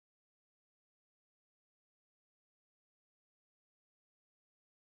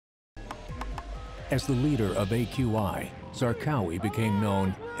As the leader of AQI, Zarqawi became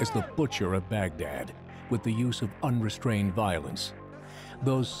known as the Butcher of Baghdad, with the use of unrestrained violence.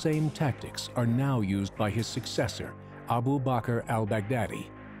 Those same tactics are now used by his successor, Abu Bakr al-Baghdadi,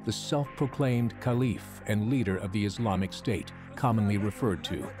 the self-proclaimed Caliph and leader of the Islamic State, commonly referred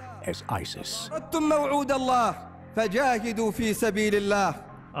to as ISIS. Abu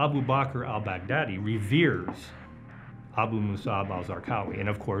Bakr al-Baghdadi reveres Abu Musab al-Zarqawi, and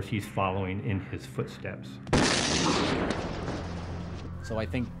of course he's following in his footsteps. So I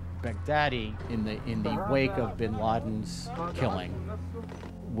think Baghdadi, in the wake of bin Laden's killing,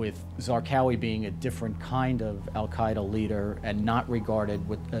 with Zarqawi being a different kind of al-Qaeda leader and not regarded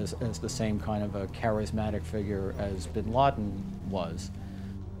as the same kind of a charismatic figure as bin Laden was,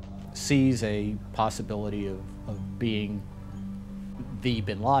 sees a possibility of being the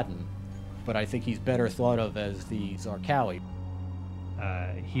bin Laden. But I think he's better thought of as the Zarqawi.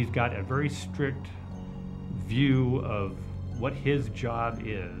 He's got a very strict view of what his job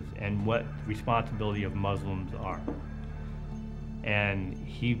is and what responsibility of Muslims are. And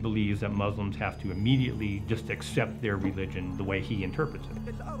he believes that Muslims have to immediately just accept their religion the way he interprets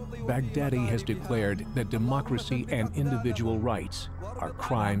it. Baghdadi has declared that democracy and individual rights are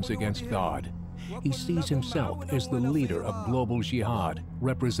crimes against God. He sees himself as the leader of global jihad,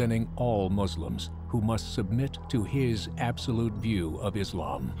 representing all Muslims who must submit to his absolute view of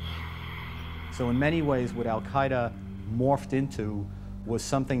Islam. So in many ways, what al-Qaeda morphed into was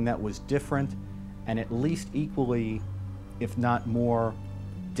something that was different and at least equally, if not more,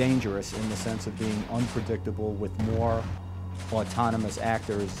 dangerous in the sense of being unpredictable, with more autonomous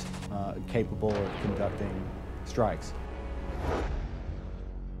actors capable of conducting strikes.